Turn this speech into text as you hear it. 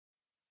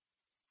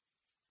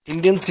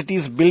Indian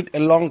cities built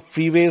along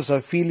freeways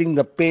are feeling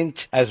the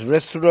pinch as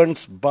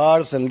restaurants,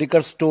 bars and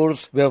liquor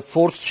stores were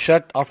forced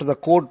shut after the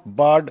court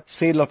barred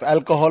sale of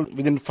alcohol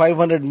within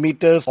 500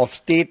 meters of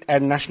state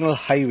and national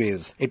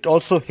highways. It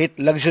also hit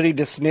luxury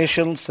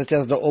destinations such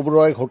as the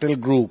Oberoi Hotel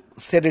Group,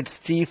 said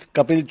its chief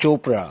Kapil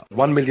Chopra.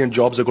 1 million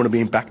jobs are going to be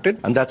impacted,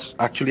 and that's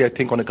actually, I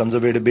think, on a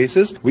conservative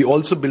basis. We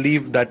also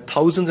believe that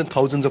thousands and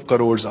thousands of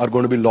crores are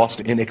going to be lost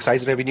in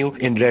excise revenue,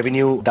 in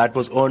revenue that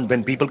was earned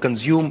when people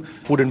consume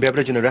food and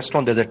beverage in a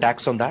restaurant. There's a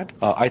tax on that.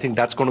 I think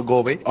that's going to go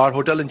away. Our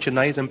hotel in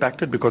Chennai is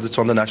impacted because it's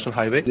on the national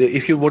highway.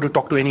 If you were to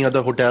talk to any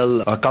other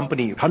hotel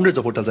company, hundreds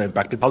of hotels are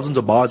impacted, thousands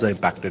of bars are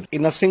impacted.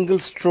 In a single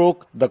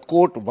stroke, the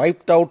court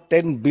wiped out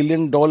 $10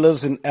 billion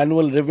in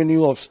annual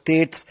revenue of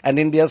states and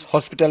India's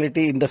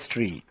hospitality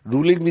industry.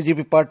 Ruling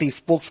BJP party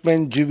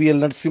spokesman GVL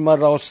Narasimha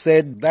Rao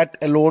said that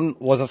alone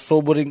was a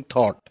sobering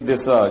thought.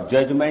 This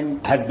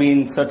judgment has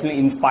been certainly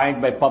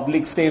inspired by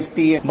public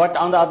safety, but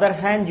on the other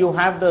hand, you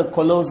have the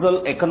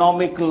colossal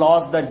economic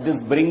loss that this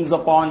brings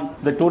upon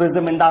the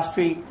tourism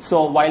industry.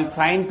 So while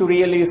trying to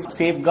really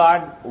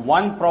safeguard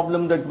one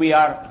problem that we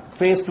are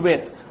faced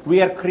with,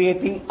 we are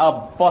creating a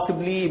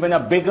possibly even a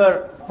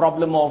bigger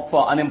problem of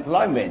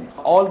unemployment.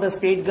 All the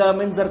state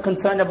governments are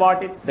concerned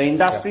about it. The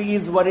industry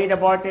is worried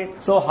about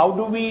it. So how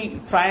do we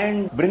try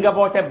and bring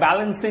about a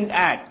balancing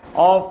act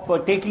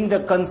of taking the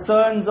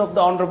concerns of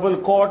the Honorable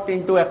Court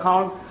into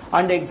account,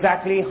 and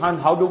exactly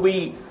how do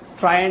we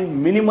try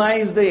and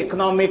minimize the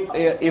economic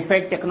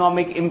effect,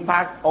 economic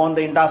impact on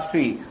the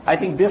industry? I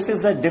think this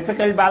is a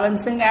difficult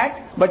balancing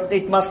act, but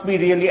it must be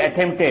really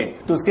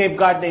attempted to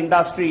safeguard the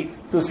industry,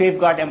 to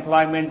safeguard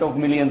employment of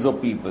millions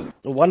of people.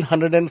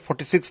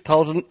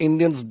 146,000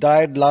 Indians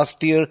died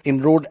last year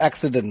in road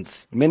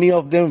accidents, many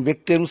of them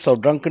victims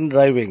of drunken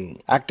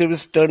driving.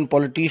 Activist turned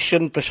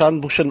politician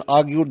Prashant Bhushan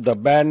argued the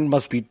ban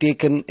must be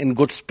taken in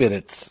good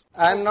spirits.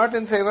 I am not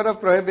in favor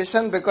of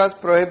prohibition because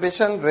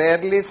prohibition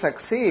rarely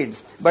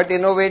succeeds, but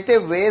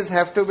innovative ways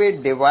have to be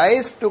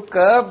devised to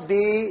curb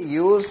the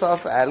use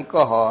of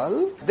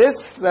alcohol.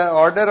 The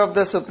order of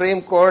the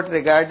Supreme Court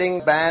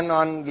regarding ban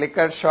on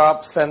liquor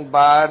shops and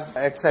bars,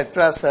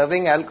 etc.,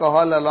 serving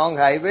alcohol along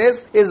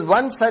highways is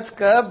one such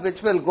curb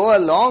which will go a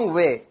long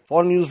way.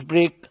 For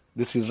Newsbreak,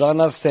 this is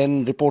Rana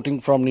Senn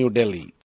reporting from New Delhi.